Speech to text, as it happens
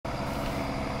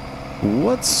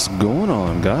What's going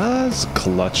on, guys?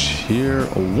 Klutch here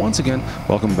once again.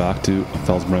 Welcome back to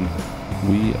Felsbrunn.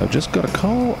 We have just got a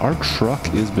call. Our truck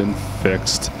has been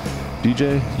fixed.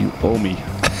 DJ, you owe me.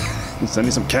 Send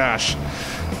me some cash.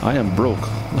 I am broke.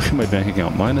 Look at my bank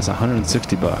account. Minus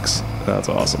 160 bucks. That's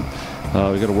awesome.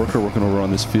 We got a worker working over on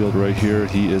this field right here.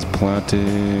 He is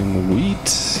planting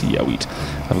wheat. Yeah, wheat.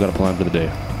 I've got a plan for the day.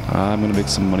 I'm going to make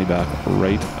some money back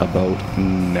right about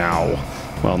now.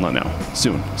 Well, not now.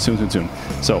 Soon.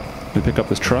 So, we pick up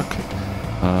this truck.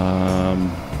 Yeah,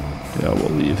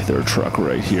 we'll leave their truck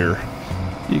right here.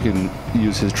 You can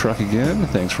use his truck again.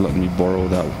 Thanks for letting me borrow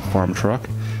that farm truck.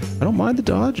 I don't mind the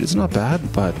Dodge. It's not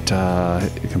bad, but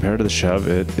compared to the Chev,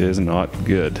 it is not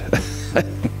good.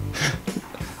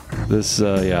 This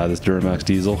Duramax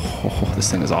diesel. Oh,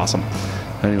 this thing is awesome.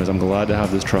 Anyways, I'm glad to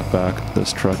have this truck back.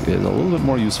 This truck is a little bit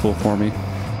more useful for me.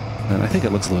 And I think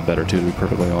it looks a little better too, to be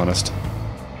perfectly honest.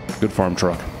 Good farm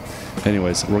truck.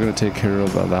 Anyways, we're going to take care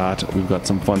of that. We've got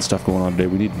some fun stuff going on today.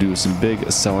 We need to do some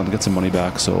big selling to get some money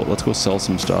back. So let's go sell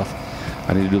some stuff.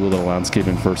 I need to do a little bit of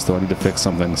landscaping first, though. I need to fix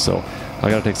something. So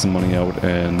I got to take some money out,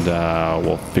 and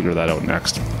we'll figure that out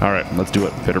next. All right, let's do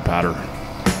it. Pitter patter.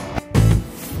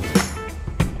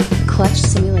 Klutch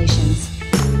simulations.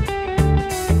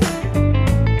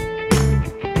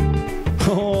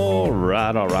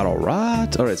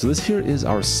 All right, so this here is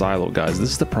our silo, guys. This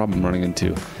is the problem I'm running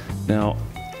into. Now,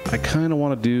 I kind of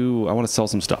want to sell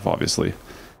some stuff, obviously.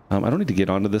 I don't need to get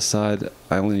onto this side.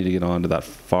 I only need to get onto that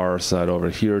far side over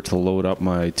here to load up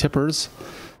my tippers,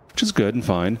 which is good and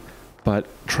fine. But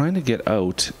trying to get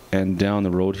out and down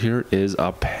the road here is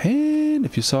a pain.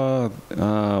 If you saw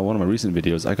one of my recent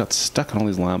videos, I got stuck on all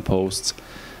these lampposts.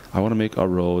 I want to make a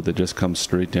road that just comes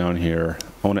straight down here.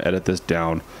 I want to edit this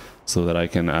down so that I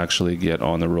can actually get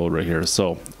on the road right here.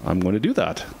 So I'm going to do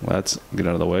that. Let's get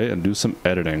out of the way and do some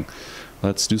editing.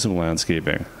 Let's do some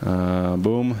landscaping.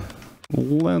 Boom.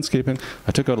 Landscaping.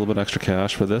 I took out a little bit extra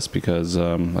cash for this because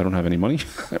I don't have any money.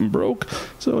 I'm broke.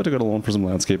 So I took out a loan for some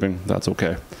landscaping. That's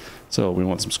okay. So we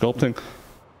want some sculpting.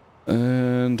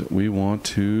 And we want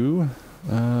to...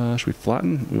 should we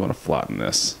flatten? We want to flatten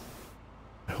this.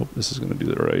 I hope this is going to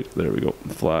do it right. There we go.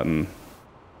 Flatten,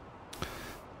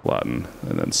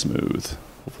 and then smooth.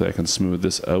 Hopefully I can smooth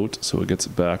this out so it gets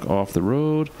back off the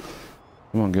road.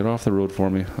 Come on, get off the road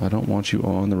for me. I don't want you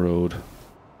on the road.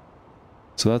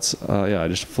 So that's, yeah, I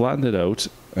just flattened it out,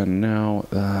 and now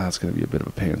it's going to be a bit of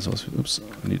a pain. So, oops,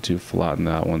 I need to flatten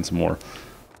that one some more.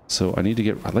 So I'd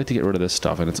like to get rid of this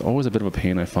stuff, and it's always a bit of a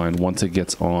pain, I find, once it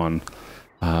gets on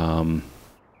the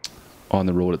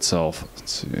road itself.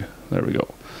 Let's see, there we go.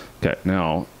 Okay,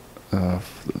 now,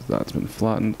 that's been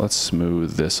flattened. Let's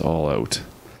smooth this all out.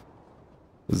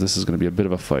 This is going to be a bit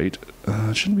of a fight.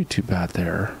 It shouldn't be too bad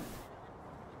there.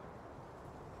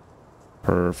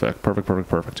 Perfect.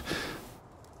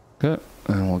 Okay,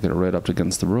 and we'll get it right up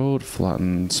against the road.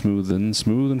 Flatten, smooth and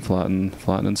flatten,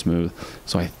 flatten and smooth.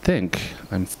 So I'm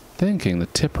thinking the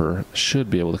tipper should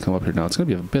be able to come up here now. It's going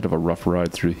to be a bit of a rough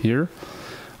ride through here.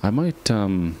 I might, yeah,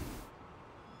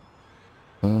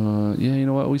 you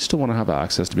know what? We still want to have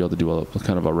access to be able to do a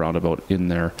kind of a roundabout in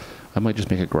there. I might just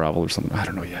make it gravel or something. I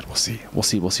don't know yet. We'll see.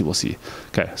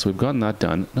 Okay, so we've gotten that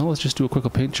done. Now let's just do a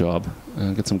quick paint job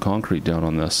and get some concrete down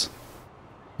on this.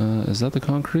 Is that the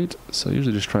concrete? So I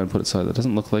usually just try and put it side. That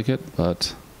doesn't look like it,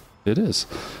 but it is.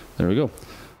 There we go.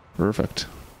 Perfect.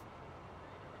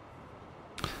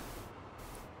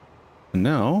 And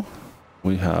now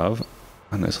we have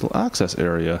a nice little access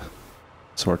area.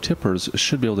 So our tippers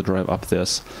should be able to drive up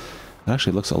this. It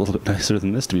actually looks a little bit nicer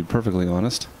than this, to be perfectly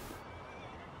honest.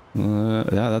 Yeah,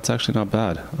 that's actually not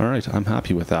bad. All right, I'm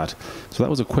happy with that. So that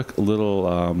was a quick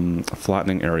little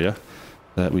flattening area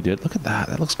that we did. Look at that.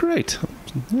 That looks great.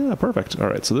 Yeah, perfect. All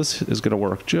right, so this is going to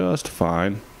work just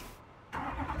fine.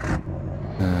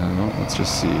 Let's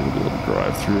just see. We'll do a little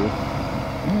drive through.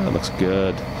 Yeah, it looks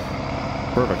good.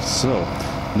 Perfect. So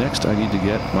next I need to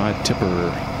get my tipper.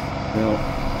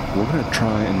 Now, we're going to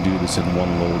try and do this in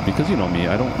one load because you know me,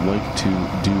 I don't like to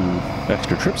do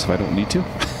extra trips if I don't need to.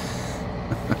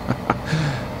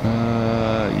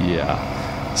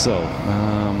 Yeah. So,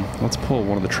 let's pull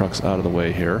one of the trucks out of the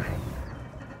way here.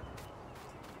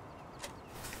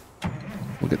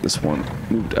 We'll get this one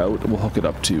moved out. We'll hook it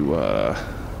up to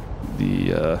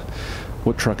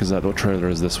what truck is that? What trailer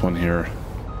is this one here?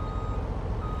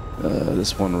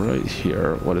 This one right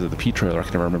here. What is it? The P trailer? I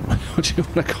can never remember what you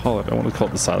want to call it. I want to call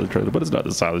it the silage trailer, but it's not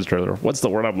the silage trailer. What's the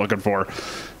word I'm looking for?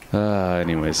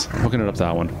 Anyways, I'm hooking it up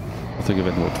that one. I'll think of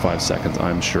it in about 5 seconds,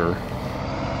 I'm sure.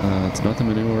 It's not the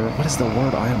manure. What is the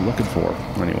word I am looking for?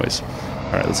 Anyways.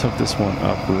 Alright, let's hook this one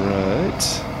up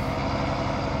right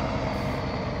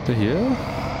to here.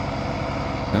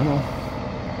 Come on.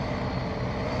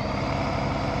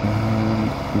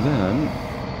 And then,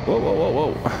 whoa, whoa, whoa,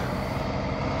 whoa.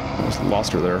 Almost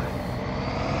lost her there.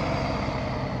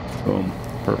 Boom.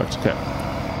 Perfect. Okay.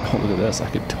 Oh, look at this. I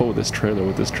could tow this trailer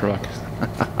with this truck.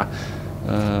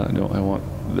 No, I want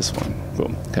this one.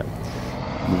 Boom. Okay.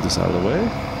 Move this out of the way.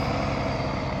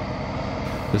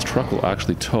 This truck will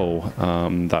actually tow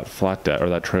that flat deck, or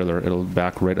that trailer. It'll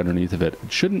back right underneath of it.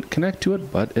 It shouldn't connect to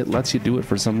it, but it lets you do it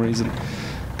for some reason.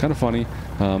 Kind of funny.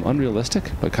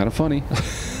 Unrealistic, but kind of funny.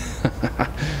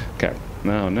 Okay,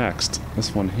 now next,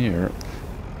 this one here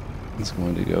is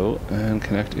going to go and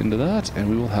connect into that, and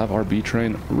we will have our B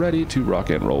train ready to rock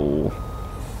and roll.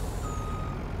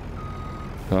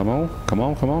 Come on, come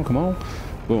on, come on, come on.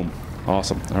 Boom.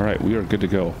 Awesome. All right, we are good to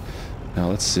go. Now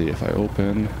let's see if I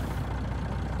open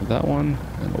that one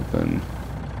and open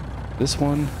this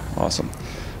one. Awesome.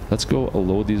 Let's go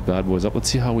load these bad boys up. Let's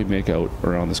see how we make out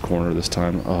around this corner this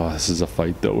time. Oh, this is a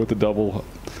fight though with the double.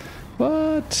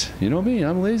 But you know me,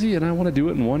 I'm lazy and I want to do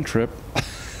it in one trip.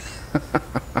 Did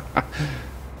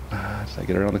I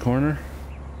get around the corner?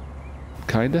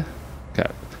 Kinda. Okay.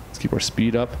 Let's keep our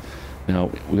speed up. Now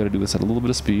we got to do this at a little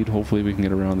bit of speed. Hopefully we can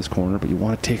get around this corner, but you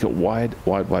want to take it wide,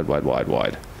 wide, wide, wide, wide,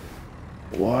 wide.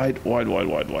 Wide, wide, wide,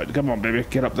 wide, wide. Come on, baby.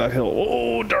 Get up that hill.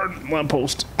 Oh, darn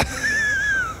lamppost.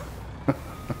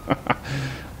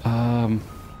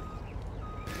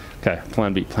 Okay,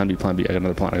 plan B, plan B, plan B. I got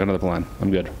another plan. I got another plan. I'm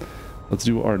good. Let's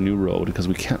do our new road because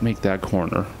we can't make that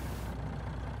corner.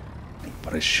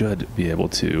 But I should be able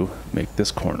to make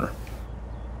this corner.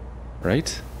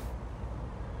 Right?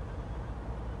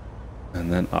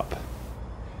 And then up.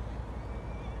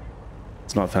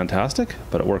 It's not fantastic,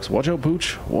 but it works. Watch out,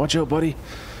 Pooch. Watch out, buddy.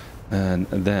 And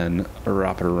then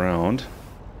wrap it around.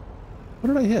 What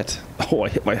did I hit? Oh, I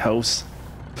hit my house.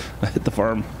 I hit the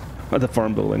farm. The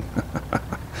farm building.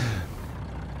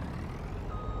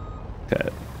 Okay.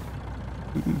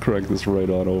 Crank this right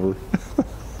on over.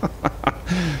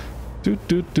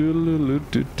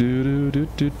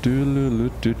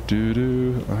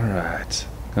 Alright.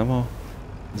 Come on.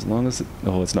 As long as it...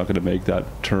 Oh, it's not going to make that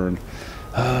turn.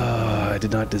 I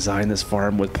did not design this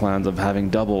farm with plans of having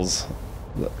doubles.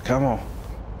 Come on.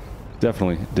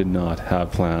 Definitely did not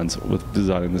have plans with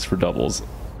designing this for doubles.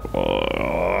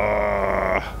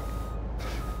 How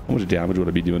much damage would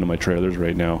I be doing to my trailers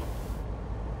right now?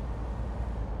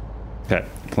 Okay,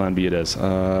 plan B it is.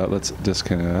 Let's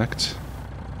disconnect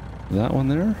that one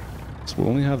there. So we'll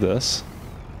only have this.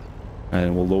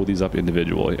 And we'll load these up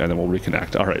individually, and then we'll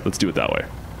reconnect. Alright, let's do it that way.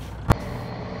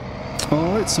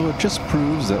 Alright, so it just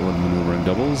proves that when maneuvering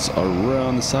doubles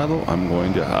around the silo, I'm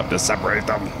going to have to separate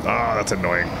them. Oh, that's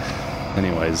annoying.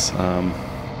 Anyways,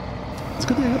 it's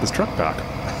good that I got this truck back.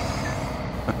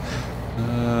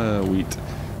 Wheat.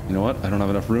 You know what? I don't have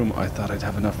enough room. I thought I'd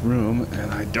have enough room,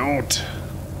 and I don't.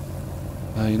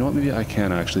 You know what? Maybe I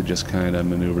can actually just kind of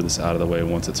maneuver this out of the way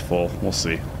once it's full. We'll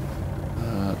see.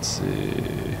 Let's see.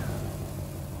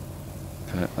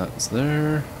 Okay, that's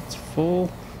there. It's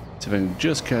full. See if I can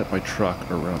just get my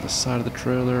truck around the side of the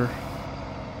trailer.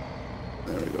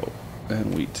 There we go.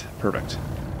 And wheat. Perfect.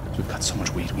 We've got so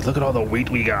much wheat. Look at all the wheat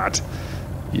we got.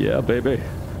 Yeah, baby.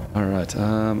 Alright,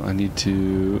 I need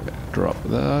to drop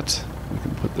that. We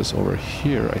can put this over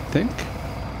here, I think.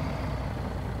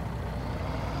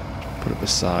 Put it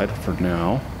beside for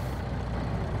now.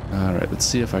 Alright, let's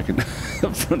see if I can...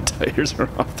 The front tires are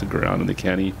off the ground and they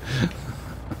can't eat.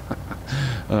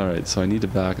 Alright, so I need to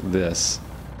back this.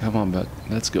 Come on, but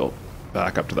let's go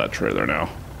back up to that trailer now.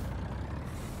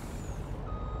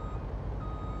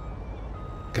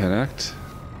 Connect.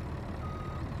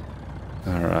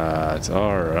 Alright,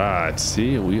 alright.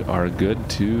 See, we are good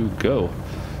to go.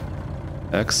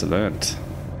 Excellent.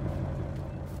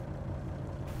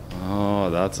 Oh,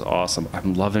 that's awesome.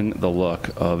 I'm loving the look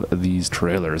of these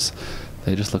trailers.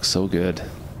 They just look so good.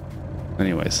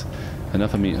 Anyways,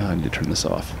 enough of me. Oh, I need to turn this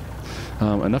off.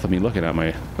 Enough of me looking at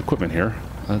my equipment here.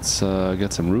 Let's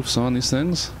get some roofs on these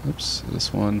things. Oops,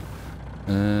 this one.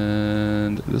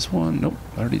 And this one. Nope,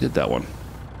 I already did that one.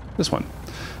 This one.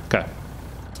 Okay.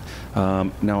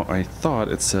 Now, I thought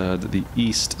it said the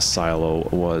east silo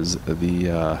was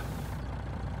the,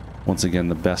 once again,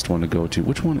 the best one to go to.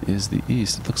 Which one is the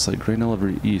east? It looks like Grain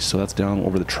Elevator East, so that's down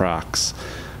over the tracks.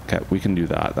 Okay, we can do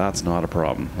that. That's not a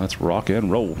problem. Let's rock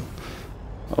and roll.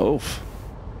 Oof.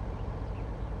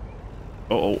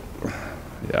 Oh.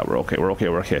 Yeah, we're okay, we're okay,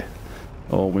 we're okay.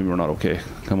 Oh, maybe we're not okay.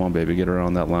 Come on, baby, get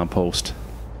around that lamppost.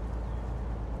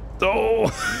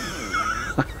 Oh!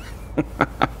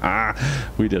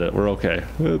 We did it. We're okay.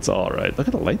 It's all right. Look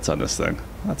at the lights on this thing.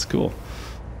 That's cool.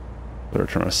 Better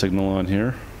turn our signal on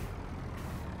here.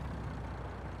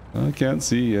 I can't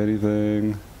see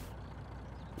anything.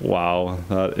 Wow,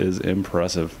 that is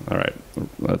impressive. All right,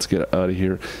 let's get out of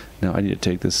here. Now I need to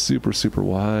take this super, super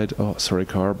wide. Oh, sorry,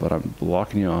 car, but I'm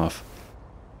blocking you off.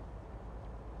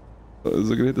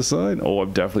 Is it gonna hit the sign? Oh,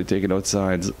 I'm definitely taking out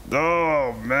signs.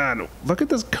 Oh, man. Look at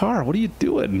this car. What are you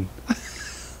doing?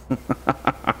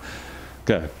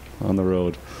 Okay, on the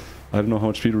road. I don't know how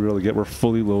much speed we're able to get. We're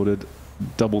fully loaded.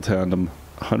 Double tandem.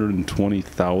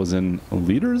 120,000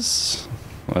 liters?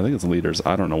 I think it's liters.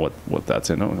 I don't know what that's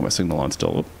in. Oh, I got my signal on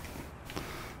still.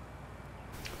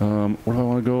 Where do I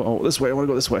want to go? Oh, this way. I want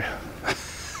to go this way.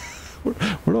 where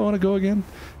do I want to go again?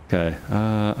 Okay,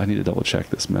 I need to double check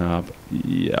this map.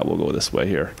 Yeah, we'll go this way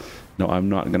here. No, I'm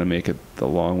not going to make it the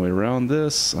long way around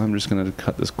this. I'm just going to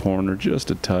cut this corner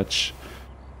just a touch.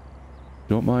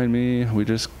 Don't mind me. We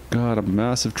just got a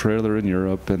massive trailer in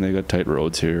Europe and they got tight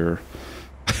roads here.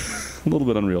 A little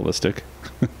bit unrealistic.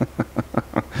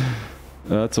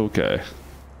 That's okay.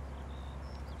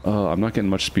 I'm not getting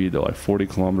much speed though, like 40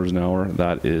 kilometers an hour.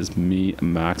 That is me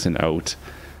maxing out.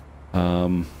 I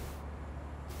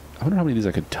wonder how many of these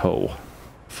I could tow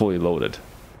fully loaded.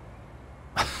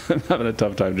 I'm having a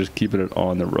tough time just keeping it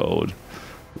on the road.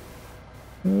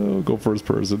 Oh, go first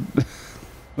person.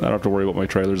 I don't have to worry about my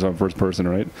trailers on first person,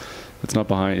 right? It's not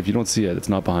behind. If you don't see it, it's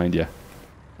not behind you.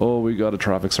 Oh, we got a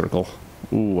traffic circle.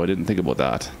 Ooh, I didn't think about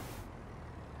that.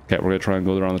 Okay, we're gonna try and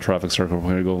go around the traffic circle.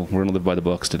 We're gonna live by the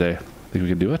books today. Think we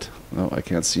can do it? Oh, I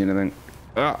can't see anything.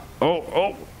 Ah!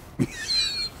 Oh!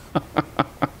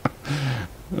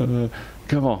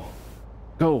 Come on.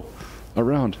 Go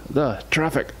around the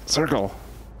traffic circle.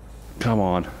 Come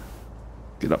on.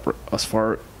 Get up as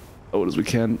far out as we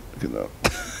can.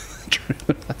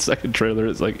 That second trailer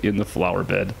is like in the flower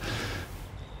bed.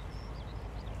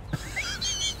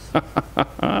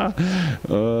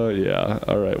 Oh, yeah.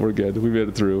 Alright, we're good. We made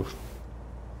it through.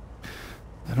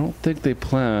 I don't think they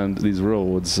planned these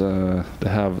roads to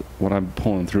have what I'm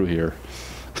pulling through here.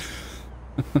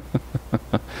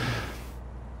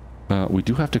 We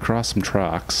do have to cross some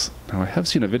tracks. Now, I have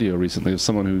seen a video recently of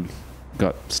someone who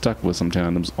got stuck with some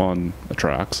tandems on the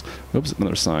tracks. Oops,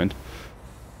 another sign.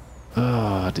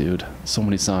 Ah, oh, dude. So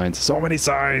many signs. So many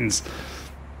signs!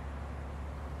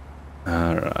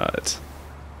 Alright.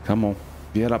 Come on.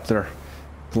 Get up there.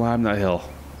 Climb that hill.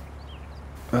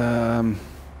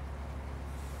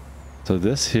 So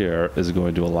this here is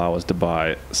going to allow us to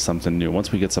buy something new.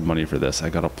 Once we get some money for this, I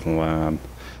got a plan.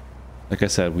 Like I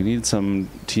said, we need some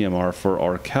TMR for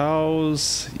our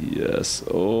cows. Yes.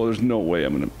 Oh, there's no way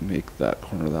I'm going to make that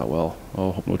corner that well.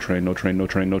 Oh, no train, no train, no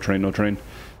train, no train, no train.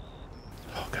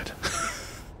 Oh, good.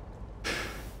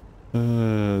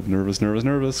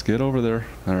 Nervous. Get over there.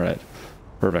 All right.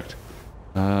 Perfect.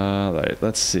 All right,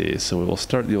 let's see. So we will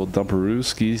start the old dumperoo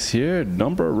skis here.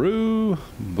 Dumperoo.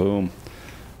 Boom.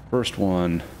 First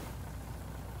one.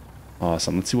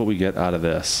 Awesome. Let's see what we get out of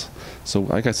this. So,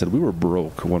 like I said, we were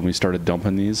broke when we started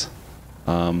dumping these.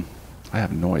 I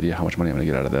have no idea how much money I'm going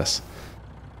to get out of this.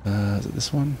 Is it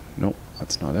this one? Nope,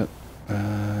 that's not it.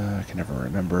 I can never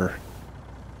remember.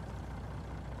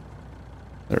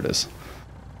 There it is.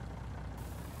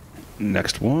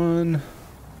 Next one.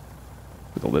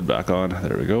 Put the lid back on.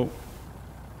 There we go.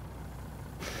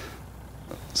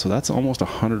 So that's almost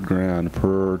 100 grand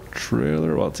per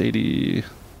trailer. Well, it's 80,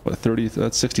 what, 30,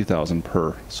 that's 60,000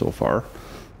 per so far.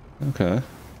 Okay.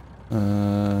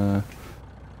 Now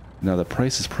the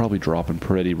price is probably dropping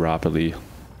pretty rapidly.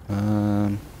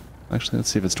 Actually, let's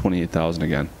see if it's 28,000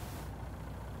 again.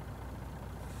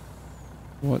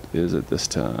 What is it this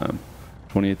time?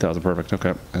 28,000, perfect.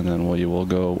 Okay, and then you will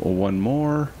go one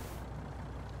more.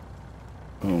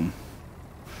 Boom.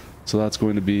 So that's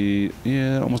going to be,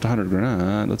 yeah, almost 100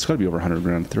 grand. That's got to be over 100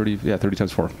 grand. 30, yeah, 30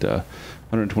 times 4.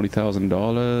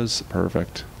 $120,000.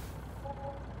 Perfect.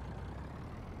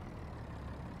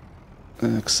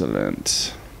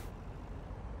 Excellent.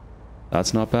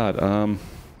 That's not bad.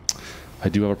 I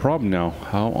do have a problem now.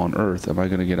 How on earth am I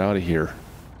going to get out of here?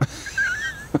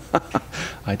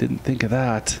 I didn't think of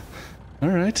that. All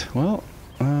right. Well,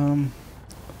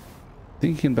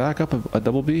 think you can back up a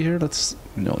double B here?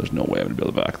 No, there's no way I'm going to be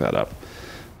able to back that up.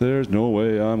 There's no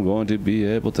way I'm going to be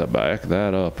able to back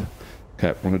that up. Okay,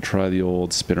 I'm going to try the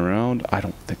old spin around. I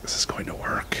don't think this is going to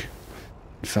work.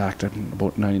 In fact, I'm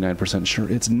about 99%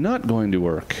 sure it's not going to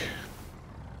work.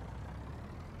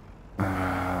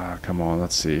 Come on,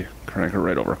 let's see. Crank it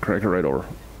right over, crank it right over.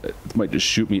 It might just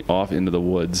shoot me off into the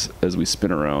woods as we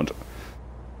spin around.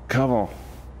 Come on.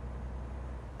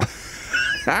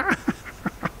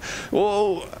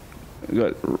 Whoa!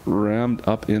 Got rammed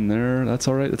up in there. That's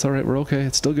all right. It's all right. We're okay.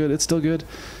 It's still good. It's still good.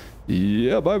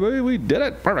 Yeah, baby, we did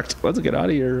it. Perfect. Let's get out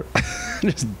of here.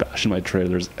 Just bashing my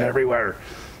trailers everywhere.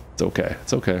 It's okay.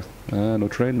 It's okay. No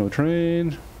train, no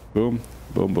train. Boom,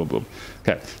 boom, boom, boom.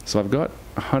 Okay, so I've got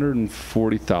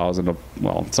 140,000 of,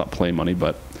 well, it's not play money,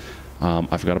 but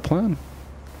I've got a plan.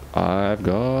 I've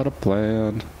got a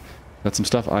plan. Got some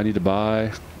stuff I need to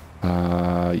buy.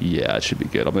 Yeah, it should be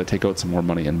good. I'm going to take out some more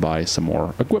money and buy some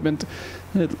more equipment.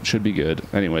 It should be good.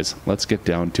 Anyways, let's get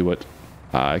down to it.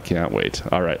 I can't wait.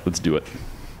 All right, let's do it.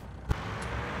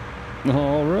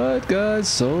 All right, guys.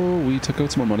 So we took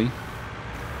out some more money.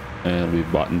 And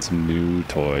we've bought in some new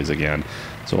toys again.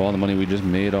 So all the money we just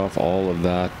made off all of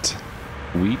that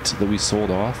wheat that we sold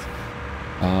off,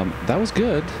 that was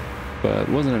good, but it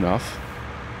wasn't enough.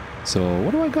 So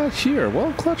what do I got here?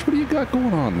 Well, Klutch, what do you got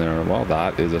going on there? Well,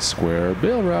 that is a square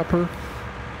bale wrapper.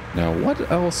 Now,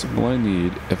 what else will I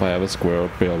need if I have a square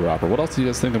bale wrapper? What else do you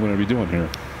guys think I'm going to be doing here?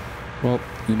 Well,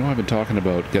 you know, I've been talking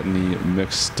about getting the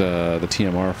mixed, the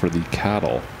TMR for the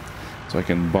cattle, so I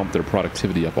can bump their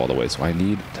productivity up all the way. So I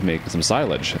need to make some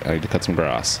silage. I need to cut some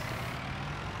grass.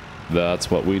 That's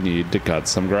what we need to cut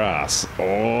some grass.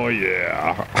 Oh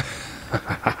yeah.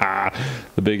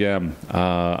 The big M.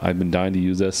 I've been dying to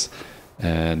use this,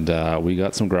 and we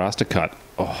got some grass to cut.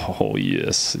 Oh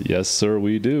yes, yes sir,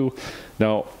 we do.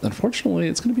 Now, unfortunately,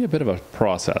 it's going to be a bit of a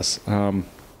process. I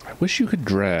wish you could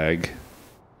drag.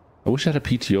 I wish I had a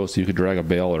PTO so you could drag a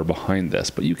baler behind this,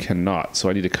 but you cannot. So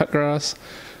I need to cut grass.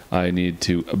 I need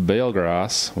to bale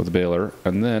grass with a baler,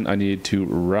 and then I need to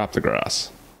wrap the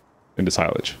grass into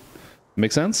silage.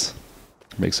 Make sense?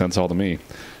 Makes sense all to me.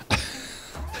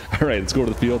 All right, let's go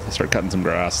to the field. Let's start cutting some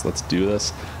grass. Let's do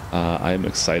this. I'm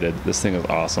excited. This thing is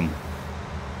awesome.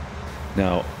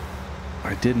 Now,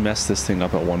 I did mess this thing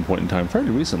up at one point in time, fairly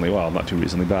recently. Well, not too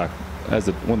recently, back as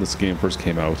when this game first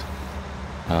came out.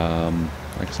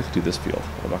 I guess I could do this field.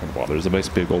 I'm not going to bother. There's a nice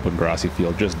big open grassy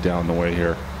field just down the way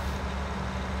here.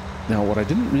 Now, what I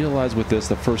didn't realize with this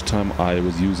the first time I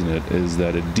was using it is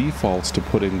that it defaults to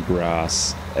putting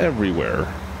grass everywhere,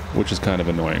 which is kind of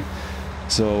annoying.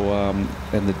 So,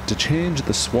 and to change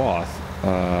the swath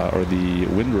or the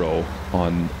windrow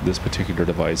on this particular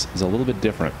device is a little bit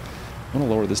different. I'm going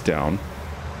to lower this down.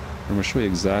 I'm going to show you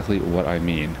exactly what I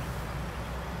mean.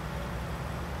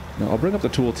 Now, I'll bring up the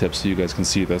tooltip so you guys can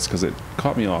see this, because it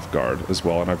caught me off guard as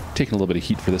well, and I've taken a little bit of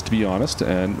heat for this, to be honest,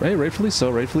 and hey, rightfully so,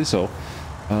 rightfully so.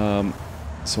 So I'm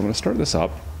going to start this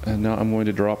up, and now I'm going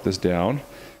to drop this down.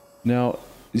 Now,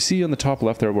 you see on the top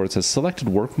left there where it says selected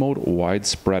work mode wide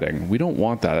spreading. We don't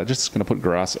want that. That's just going to put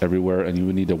grass everywhere, and you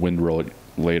would need to windrow it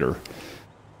later.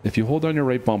 If you hold down your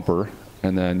right bumper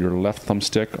and then your left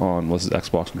thumbstick on, well, this is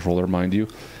Xbox controller, mind you,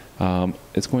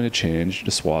 it's going to change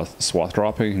to swath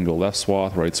dropping. You can go left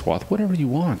swath, right swath, whatever you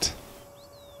want.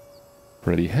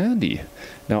 Pretty handy.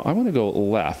 Now I'm going to go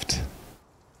left.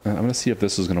 I'm going to see if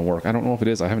this is going to work. I don't know if it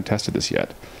is. I haven't tested this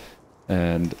yet.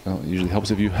 And it usually helps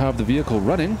if you have the vehicle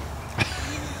running.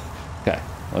 Okay,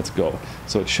 let's go.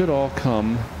 So it should all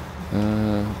come.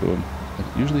 Boom.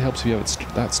 It usually helps if you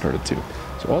have that started too.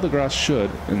 So all the grass should,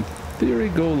 in theory,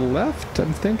 go left,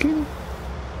 I'm thinking.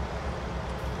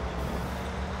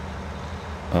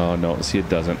 Oh no, see, it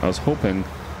doesn't. I was hoping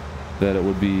that it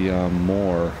would be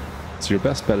more. So your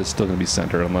best bet is still going to be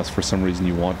center, unless for some reason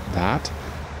you want that,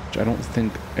 which I don't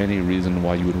think any reason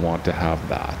why you would want to have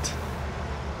that.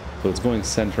 So it's going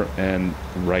center and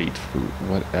right for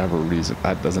whatever reason.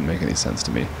 That doesn't make any sense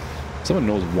to me. If someone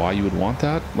knows why you would want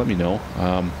that, let me know.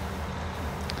 I'm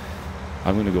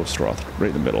going to go swath right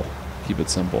in the middle. Keep it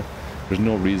simple. There's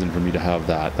no reason for me to have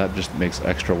that. That just makes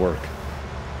extra work.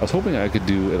 I was hoping I could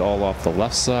do it all off the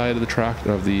left side of the track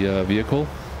of the vehicle,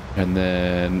 and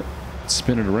then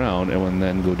spin it around, and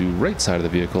then go do right side of the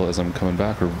vehicle as I'm coming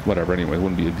back, or whatever. Anyway, it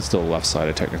wouldn't be, it'd be still left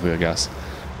sided technically, I guess.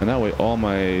 And that way, all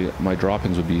my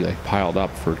droppings would be like piled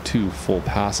up for 2 full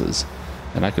passes,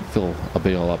 and I could fill a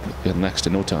bale up in next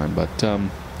to no time. But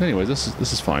anyways, this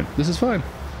is fine. This is fine.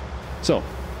 So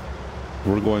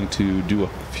we're going to do a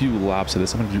few laps of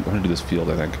this. I'm gonna do this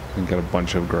field, I think, and get a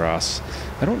bunch of grass.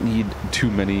 I don't need too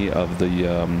many of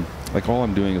the like, all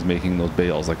I'm doing is making those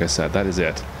bales. Like I said, that is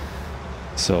it.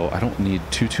 So I don't need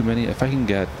too many. If I can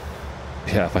get,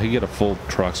 yeah, if I could get a full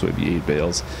truck, so it'd be 8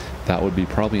 bales, that would be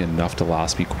probably enough to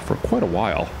last me for quite a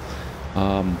while.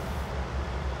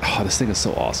 Oh, this thing is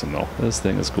so awesome, though. This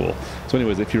thing is cool. So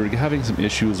anyways, if you're having some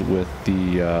issues with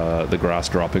the grass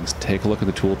droppings, take a look at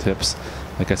the tooltips.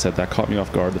 Like I said, that caught me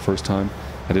off guard the first time.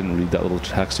 I didn't read that little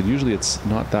text, and usually it's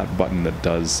not that button that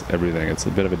does everything. It's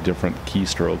a bit of a different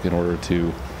keystroke in order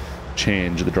to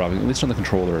change the dropping. At least on the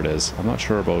controller it is. I'm not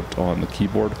sure about on the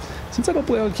keyboard. Since I don't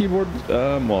play on keyboard,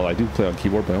 well, I do play on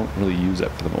keyboard, but I don't really use it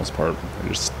for the most part. I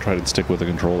just try to stick with the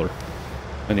controller.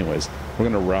 Anyways, we're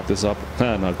gonna wrap this up.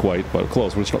 Not quite, but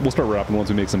close. We'll start wrapping once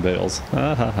we make some bales.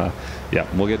 Yeah,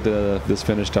 we'll get this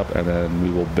finished up, and then we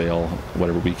will bale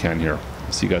whatever we can here.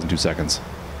 See you guys in 2 seconds.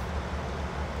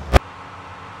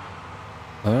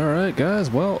 All right, guys.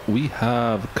 Well, we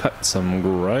have cut some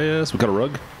grass. We cut a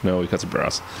rug. No, we cut some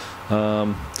grass.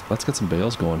 Let's get some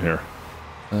bales going here.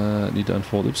 Need to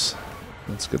unfold. Oops.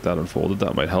 Let's get that unfolded.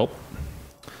 That might help.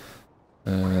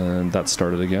 And that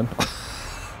started again.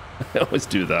 I always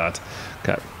do that.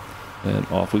 Okay. And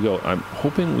off we go. I'm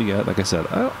hoping we get, like I said,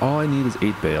 all I need is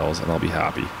 8 bales and I'll be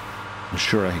happy. I'm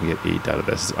sure I can get 8 out of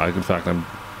this. In fact, I'm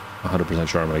 100%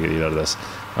 sure I'm going to get 8 out of this.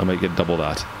 I might get double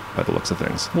that by the looks of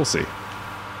things. We'll see.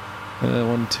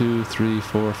 1, 2, 3,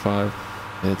 4, 5.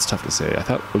 It's tough to say. I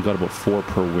thought we got about 4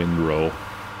 per windrow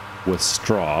with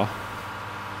straw.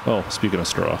 Oh, speaking of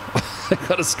straw, I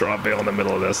got a straw bale in the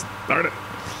middle of this. Darn it.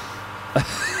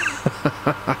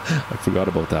 I forgot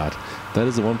about that. That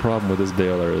is the one problem with this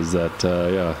baler is that,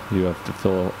 yeah, you have to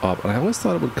fill up. And I always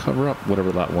thought it would cover up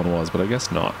whatever that one was, but I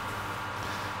guess not.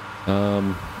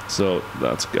 So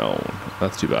that's gone.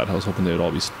 That's too bad. I was hoping they'd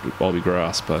all be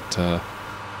grass, but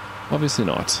obviously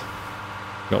not.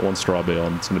 Got 1 straw bale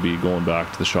and it's going to be going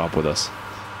back to the shop with us.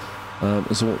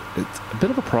 So it's a bit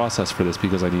of a process for this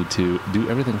because I need to do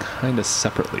everything kind of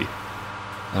separately.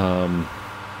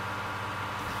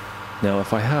 Now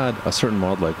if I had a certain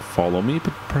mod like follow me,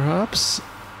 perhaps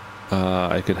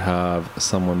I could have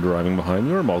someone driving behind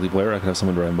me, or multiplayer, I could have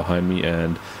someone driving behind me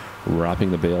and wrapping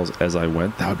the bales as I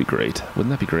went. That would be great. Wouldn't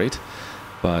that be great?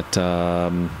 But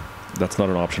that's not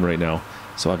an option right now.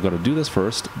 So I've got to do this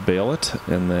first, bale it,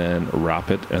 and then wrap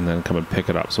it, and then come and pick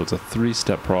it up. So it's a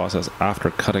 3-step process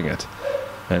after cutting it.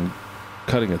 And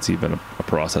cutting it's even a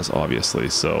process, obviously.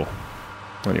 So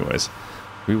anyways,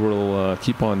 we will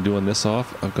keep on doing this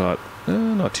off. I've got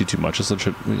not too much. This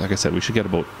should, like I said, we should get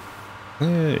about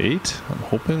 8. I'm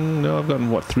hoping. No, I've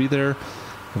gotten, what, 3 there?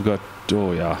 I've got,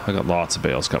 oh yeah, I got lots of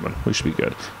bales coming. We should be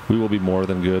good. We will be more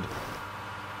than good.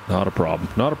 Not a problem.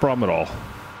 Not a problem at all.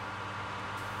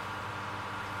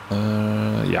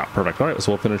 Yeah, perfect. All right,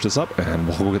 so we'll finish this up and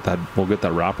we'll get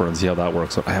that wrapper and see how that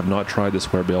works. So I have not tried the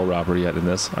square bale wrapper yet in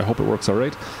this. I hope it works all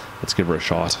right. Let's give her a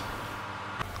shot.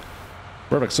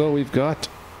 Perfect. So we've got a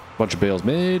bunch of bales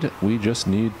made. We just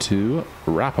need to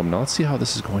wrap them. Now let's see how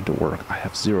this is going to work. I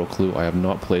have 0 clue. I have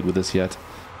not played with this yet.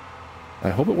 I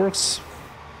hope it works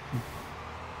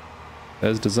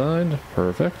as designed.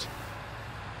 Perfect.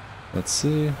 Let's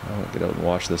see. I'll get out and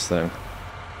watch this thing.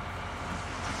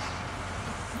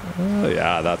 Oh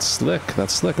yeah, that's slick.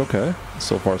 That's slick. Okay.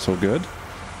 So far, so good.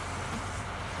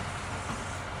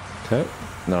 Okay.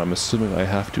 Now I'm assuming I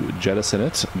have to jettison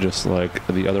it, just like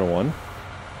the other one.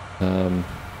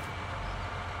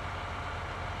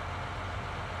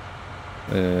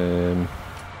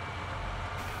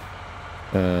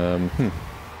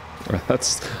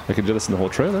 That's, I can jettison the whole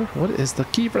trailer. What is the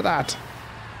key for that?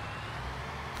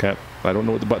 Okay. I don't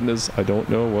know what the button is. I don't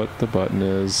know what the button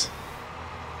is.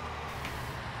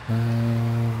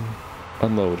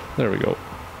 Unload. There we go.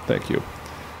 Thank you.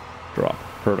 Drop.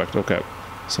 Perfect. Okay.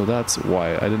 So that's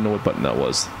why I didn't know what button that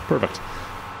was. Perfect.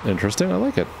 Interesting. I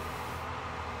like it.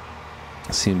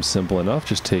 Seems simple enough.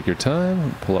 Just take your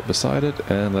time, pull up beside it,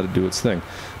 and let it do its thing.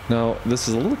 Now, this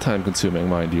is a little time consuming,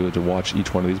 mind you, to watch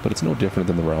each one of these, but it's no different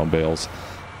than the round bales.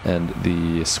 And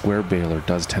the square baler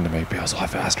does tend to make bales a lot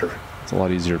faster. It's a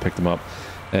lot easier to pick them up.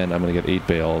 And I'm going to get 8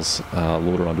 bales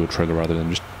loaded onto a trailer rather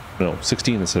than just, no,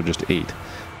 16 instead of just 8,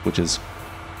 which is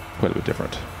quite a bit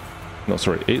different. No,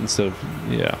 sorry, 8 instead of,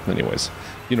 yeah, anyways.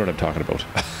 You know what I'm talking about.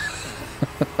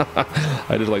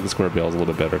 I did like the square bales a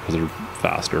little bit better because they're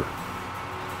faster.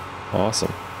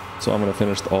 Awesome. So I'm going to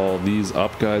finish all these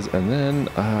up, guys, and then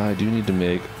I do need to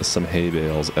make some hay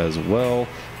bales as well.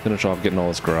 Finish off getting all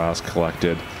this grass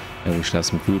collected, and we should have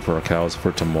some food for our cows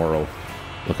for tomorrow.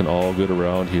 Looking all good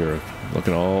around here.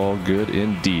 Looking all good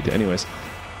indeed. Anyways,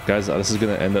 guys, this is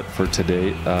going to end it for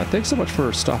today. Thanks so much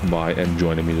for stopping by and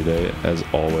joining me today, as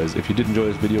always. If you did enjoy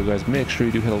this video, guys, make sure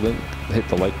you do hit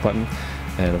the like button.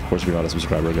 And, of course, if you're not a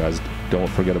subscriber, guys, don't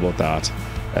forget about that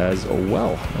as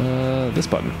well. This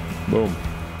button. Boom.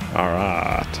 All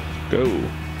right. Go.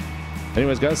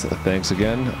 Anyways, guys, thanks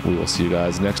again. We will see you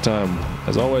guys next time.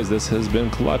 As always, this has been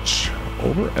Klutch.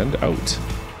 Over and out.